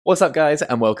What's up guys,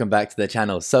 and welcome back to the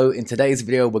channel. So in today's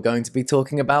video we're going to be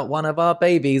talking about one of our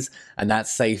babies, and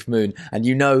that's SafeMoon. And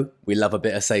you know we love a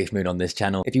bit of SafeMoon on this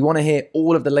channel. If you want to hear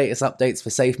all of the latest updates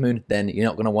for SafeMoon, then you're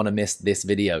not going to want to miss this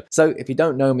video. So if you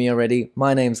don't know me already,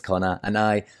 my name's Connor and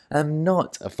I am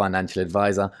not a financial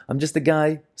advisor. I'm just a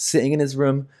guy sitting in his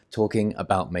room talking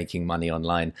about making money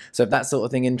online. So if that sort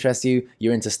of thing interests you,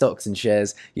 you're into stocks and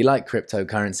shares, you like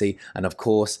cryptocurrency, and of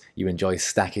course you enjoy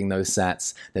stacking those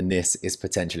sats, then this is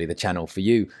potentially the channel for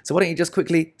you. So why don't you just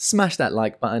quickly smash that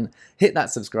like button, hit that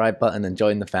subscribe button and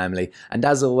join the family. And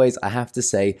as always, I have to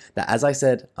say that, as I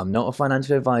said, I'm not a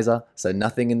financial advisor, so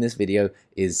nothing in this video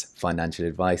is financial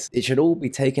advice. It should all be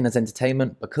taken as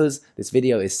entertainment because this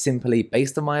video is simply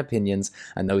based on my opinions,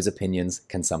 and those opinions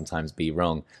can sometimes be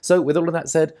wrong. So with all of that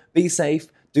said, be safe,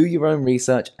 do your own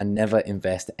research, and never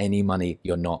invest any money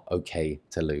you're not okay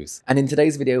to lose. And in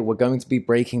today's video, we're going to be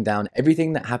breaking down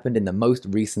everything that happened in the most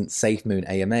recent SafeMoon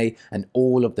AMA and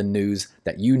all of the news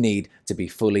that you need to be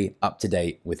fully up to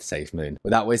date with SafeMoon.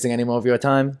 Without wasting any more of your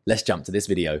time, let's jump to this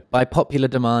video. By popular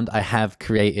demand, I have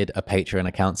created a Patreon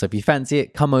account, so if you fancy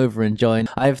it, come over and join.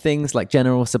 I have things like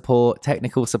general support,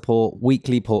 technical support,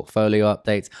 weekly portfolio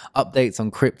updates, updates on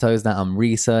cryptos that I'm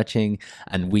researching,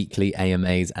 and weekly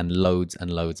AMAs and loads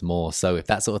more. So if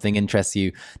that sort of thing interests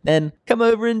you, then come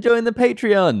over and join the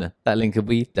Patreon. That link will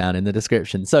be down in the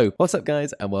description. So what's up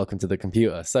guys, and welcome to the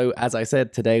computer. So as I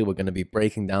said, today we're going to be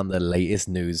breaking down the latest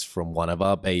news from one of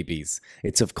our babies.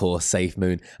 It's of course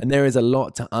SafeMoon, and there is a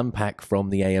lot to unpack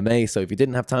from the AMA. So if you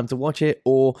didn't have time to watch it,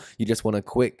 or you just want a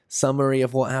quick summary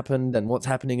of what happened and what's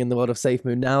happening in the world of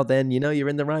SafeMoon now, then you know you're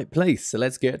in the right place. So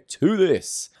let's get to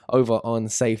this. Over on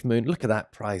SafeMoon, look at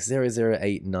that price,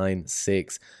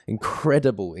 00896.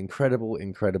 Incredible.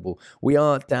 We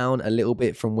are down a little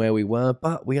bit from where we were,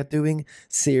 but we are doing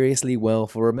seriously well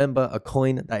for, remember, a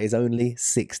coin that is only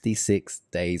 66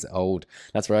 days old.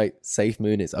 That's right,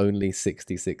 SafeMoon is only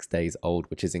 66 days old,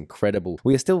 which is incredible.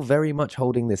 We are still very much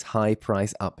holding this high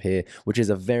price up here, which is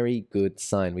a very good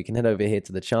sign. We can head over here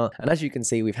to the chart, and as you can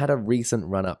see, we've had a recent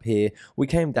run up here. We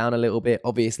came down a little bit.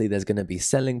 Obviously, there's going to be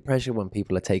selling pressure when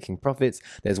people are taking profits.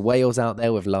 There's whales out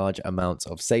there with large amounts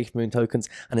of SafeMoon tokens,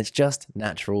 and it's just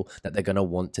natural that they're going to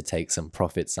want to take some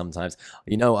profits sometimes.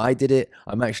 You know, I did it.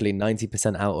 I'm actually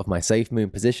 90% out of my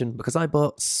SafeMoon position because I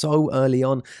bought so early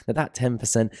on that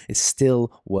 10% is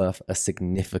still worth a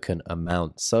significant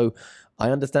amount. So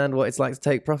I understand what it's like to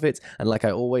take profits, and like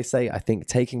I always say, I think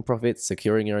taking profits,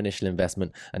 securing your initial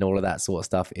investment, and all of that sort of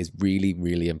stuff is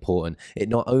really important. It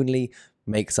not only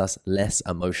makes us less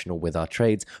emotional with our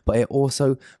trades, but it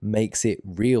also makes it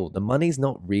real. The money's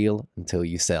not real until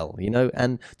you sell, you know,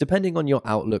 and depending on your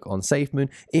outlook on SafeMoon,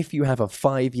 if you have a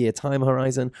 5-year time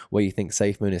horizon where you think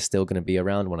SafeMoon is still going to be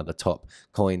around, one of the top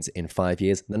coins in 5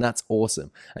 years, then that's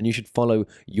awesome, and you should follow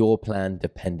your plan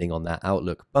depending on that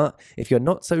outlook. But if you're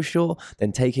not so sure,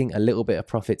 then taking a little bit of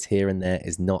profits here and there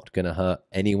is not going to hurt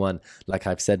anyone. Like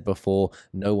I've said before,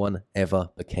 no one ever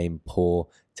became poor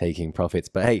taking profits.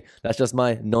 But hey, that's just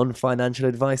my non-financial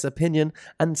advice opinion,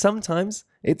 and sometimes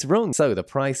it's wrong. So the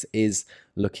price is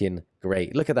looking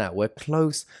great. Look at that. We're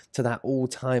close to that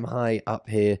all-time high up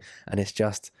here, and it's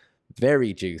just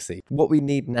very juicy. What we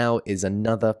need now is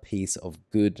another piece of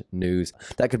good news.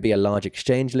 That could be a large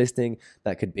exchange listing,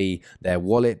 that could be their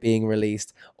wallet being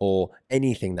released, or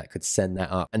anything that could send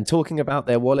that up. And talking about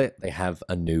their wallet, they have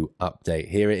a new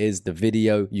update. Here it is, the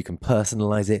video. You can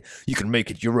personalize it. You can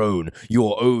make it your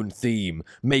own theme.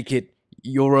 Make it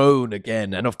your own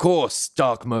again, and of course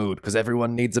dark mode, because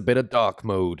everyone needs a bit of dark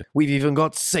mode. We've even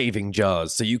got saving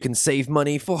jars, so you can save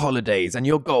money for holidays and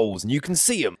your goals, and you can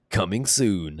see them coming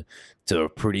soon to a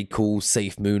pretty cool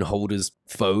SafeMoon holder's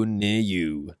phone near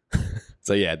you.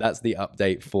 So yeah, that's the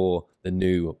update for the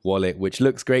new wallet, which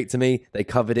looks great to me. They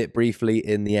covered it briefly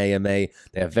in the AMA.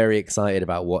 They are very excited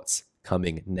about what's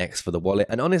coming next for the wallet,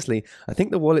 and honestly I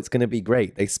think the wallet's going to be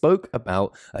great. They spoke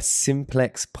about a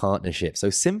Simplex partnership.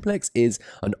 So Simplex is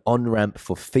an on-ramp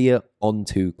for fiat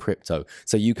onto crypto,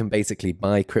 so you can basically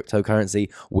buy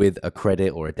cryptocurrency with a credit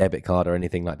or a debit card or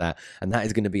anything like that, and that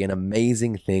is going to be an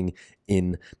amazing thing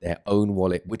in their own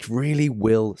wallet, which really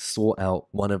will sort out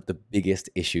one of the biggest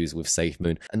issues with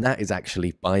SafeMoon, and that is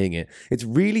actually buying it. It's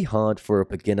really hard for a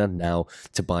beginner now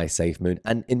to buy SafeMoon,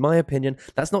 and in my opinion,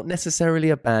 that's not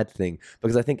necessarily a bad thing,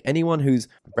 because I think anyone who's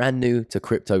brand new to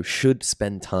crypto should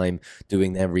spend time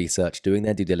doing their research, doing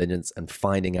their due diligence, and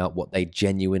finding out what they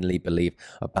genuinely believe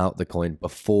about the coin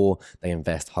before they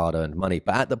invest hard-earned money.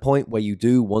 But at the point where you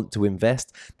do want to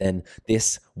invest, then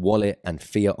this wallet and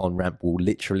fiat on-ramp will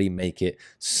literally make it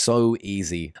so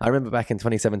easy. I remember back in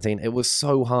 2017, it was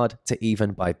so hard to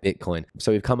even buy Bitcoin.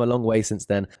 So we've come a long way since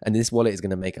then, and this wallet is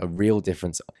going to make a real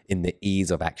difference in the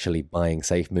ease of actually buying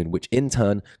SafeMoon, which in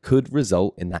turn could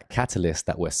result in that catalyst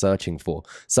that we're searching for.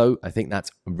 So I think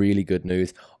that's really good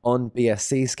news. On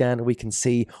BSC scan, we can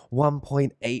see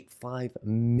 1.85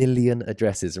 million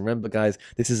addresses. Remember, guys,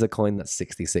 this is a coin that's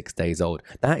 66 days old.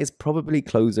 That is probably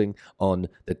closing on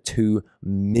the 2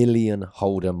 million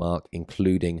holder mark,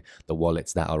 including the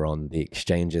wallets that are on the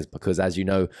exchanges, because as you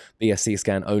know, BSC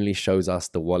scan only shows us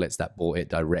the wallets that bought it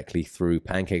directly through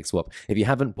PancakeSwap. If you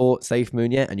haven't bought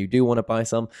SafeMoon yet and you do want to buy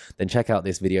some, then check out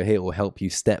this video here. It will help you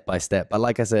step by step. But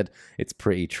like I said, it's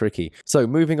pretty tricky. So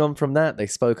moving on from that, they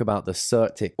spoke about the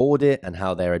CertIC audit and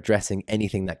how they're addressing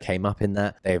anything that came up in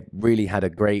that. They've really had a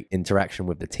great interaction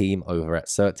with the team over at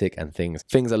CertIC, and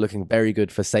things are looking very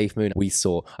good for SafeMoon. We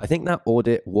saw, I think that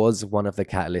audit was one of the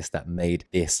catalysts that made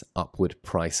this upward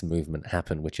price movement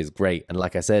happen, which is great. And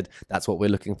like I said, that's what we're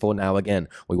looking for now. Again,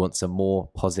 we want some more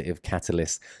positive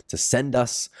catalysts to send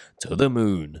us to the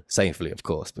moon safely, of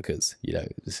course, because you know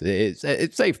it's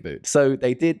SafeMoon. So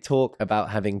they did talk about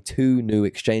having 2 new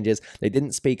exchanges. They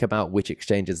didn't speak about which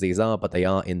exchanges these are, but they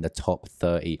are in the top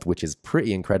 30, which is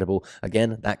pretty incredible.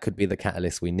 Again, that could be the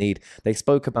catalyst we need. They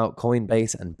spoke about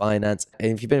Coinbase and Binance.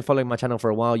 And if you've been following my channel for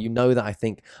a while, you know that I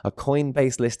think a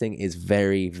Coinbase listing is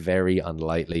very, very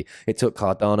unlikely. It took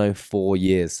Cardano 4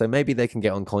 years, so maybe they can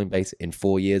get on Coinbase in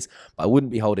 4 years, but I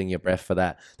wouldn't be holding your breath for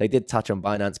that. They did touch on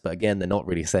Binance, but again, they're not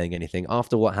really saying anything.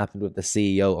 After what happened with the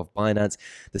CEO of Binance,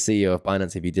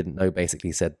 if you didn't know,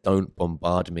 basically said, don't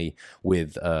bombard me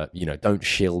with, don't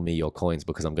shill me your coins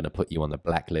because I'm going to put you on the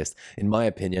blacklist. In my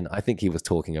opinion, I think he was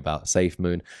talking about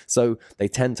SafeMoon. So they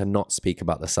tend to not speak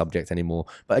about the subject anymore.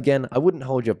 But again, I wouldn't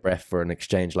hold your breath for an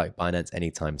exchange like Binance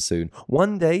anytime soon.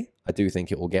 One day, I do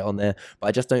think it will get on there, but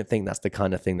I just don't think that's the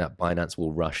kind of thing that Binance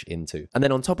will rush into. And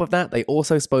then on top of that, they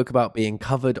also spoke about being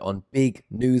covered on big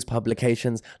news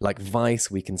publications like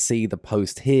Vice. We can see the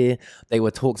post here. They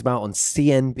were talked about on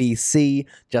CNBC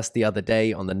just the other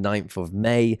day on the 9th of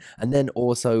May, and then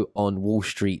also on Wall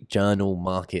Street Journal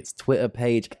Markets Twitter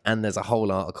page. And there's a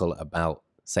whole article about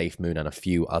SafeMoon and a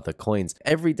few other coins.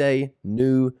 Every day,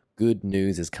 new good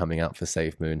news is coming out for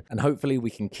SafeMoon, and hopefully we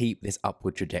can keep this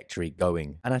upward trajectory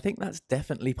going. And I think that's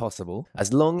definitely possible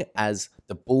as long as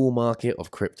the bull market of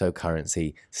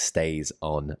cryptocurrency stays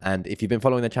on. And if you've been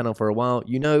following the channel for a while,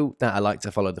 you know that I like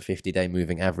to follow the 50-day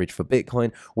moving average for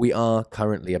Bitcoin. We are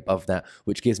currently above that,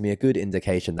 which gives me a good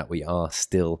indication that we are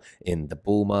still in the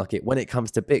bull market. When it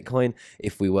comes to Bitcoin,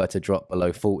 if we were to drop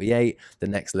below 48, the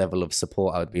next level of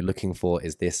support I would be looking for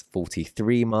is this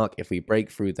 43 mark. If we break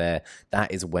through there,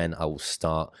 that is when I will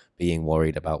start being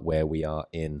worried about where we are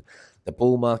in the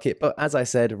bull market. But as I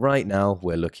said, right now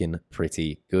we're looking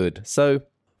pretty good. So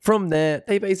from there,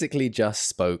 they basically just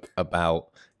spoke about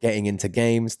getting into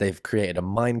games. They've created a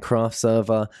Minecraft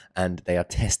server and they are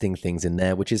testing things in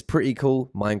there, which is pretty cool.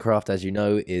 Minecraft, as you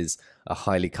know, is a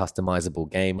highly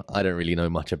customizable game. I don't really know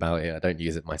much about it. I don't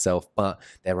use it myself, but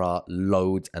there are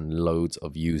loads and loads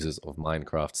of users of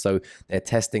Minecraft. So they're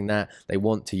testing that. They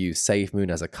want to use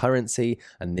SafeMoon as a currency,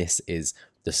 and this is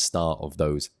the start of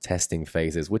those testing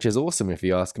phases, which is awesome if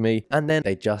you ask me. And then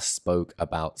they just spoke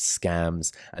about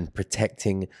scams and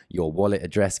protecting your wallet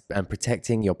address and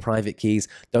protecting your private keys.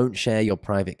 Don't share your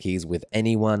private keys with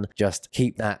anyone. Just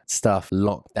keep that stuff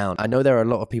locked down. I know there are a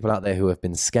lot of people out there who have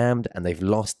been scammed and they've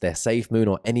lost their SafeMoon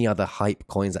or any other hype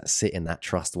coins that sit in that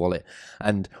trust wallet.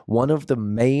 And one of the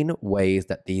main ways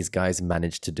that these guys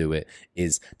manage to do it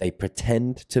is they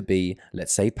pretend to be,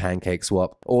 let's say,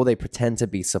 PancakeSwap, or they pretend to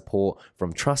be support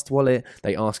from Trust Wallet.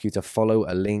 They ask you to follow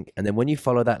a link, and then when you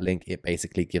follow that link, it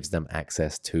basically gives them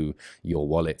access to your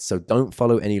wallet. So don't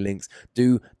follow any links.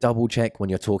 Do double check when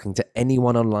you're talking to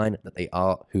anyone online that they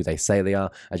are who they say they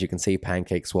are. As you can see,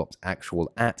 PancakeSwap's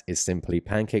actual @ is simply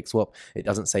PancakeSwap. It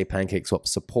doesn't say PancakeSwap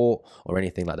support or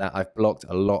anything like that. I've blocked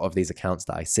a lot of these accounts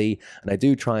that I see, and I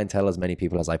do try and tell as many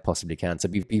people as I possibly can. So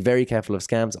be very careful of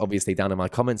scams. Obviously, down in my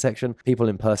comment section, people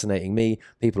impersonating me,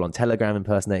 people on Telegram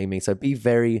impersonating me. So be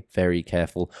very, very careful.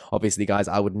 Obviously, guys,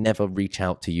 I would never reach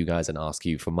out to you guys and ask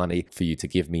you for money for you to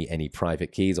give me any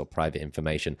private keys or private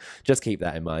information. Just keep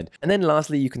that in mind. And then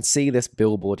lastly, you can see this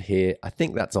billboard here. I think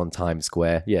think that's on Times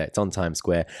Square. Yeah, it's on Times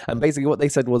Square. And basically what they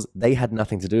said was they had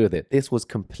nothing to do with it. This was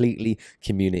completely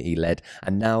community led.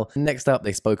 And now next up,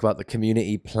 they spoke about the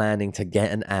community planning to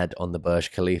get an ad on the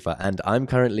Burj Khalifa. And I'm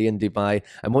currently in Dubai.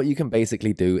 And what you can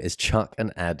basically do is chuck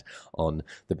an ad on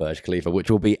the Burj Khalifa, which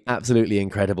will be absolutely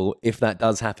incredible. If that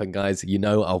does happen, guys, you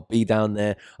know I'll be down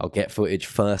there. I'll get footage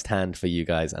firsthand for you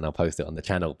guys and I'll post it on the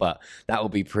channel. But that will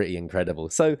be pretty incredible.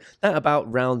 So that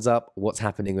about rounds up what's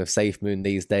happening with SafeMoon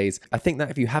these days. I think that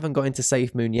if you haven't got into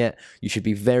SafeMoon yet, you should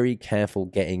be very careful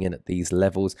getting in at these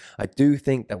levels. I do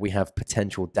think that we have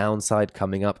potential downside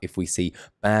coming up if we see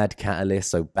bad catalysts,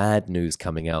 so bad news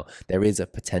coming out. There is a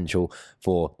potential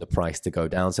for the price to go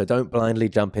down. So don't blindly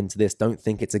jump into this. Don't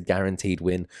think it's a guaranteed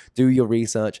win. Do your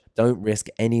research. Don't risk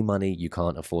any money you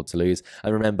can't afford to lose.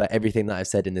 And remember, everything that I've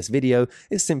said in this video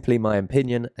is simply my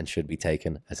opinion and should be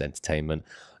taken as entertainment.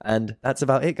 And that's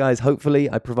about it, guys. Hopefully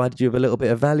I provided you with a little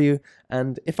bit of value.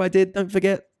 And if I did, don't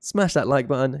forget, smash that like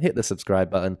button, hit the subscribe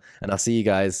button, and I'll see you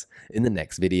guys in the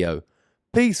next video.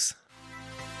 Peace.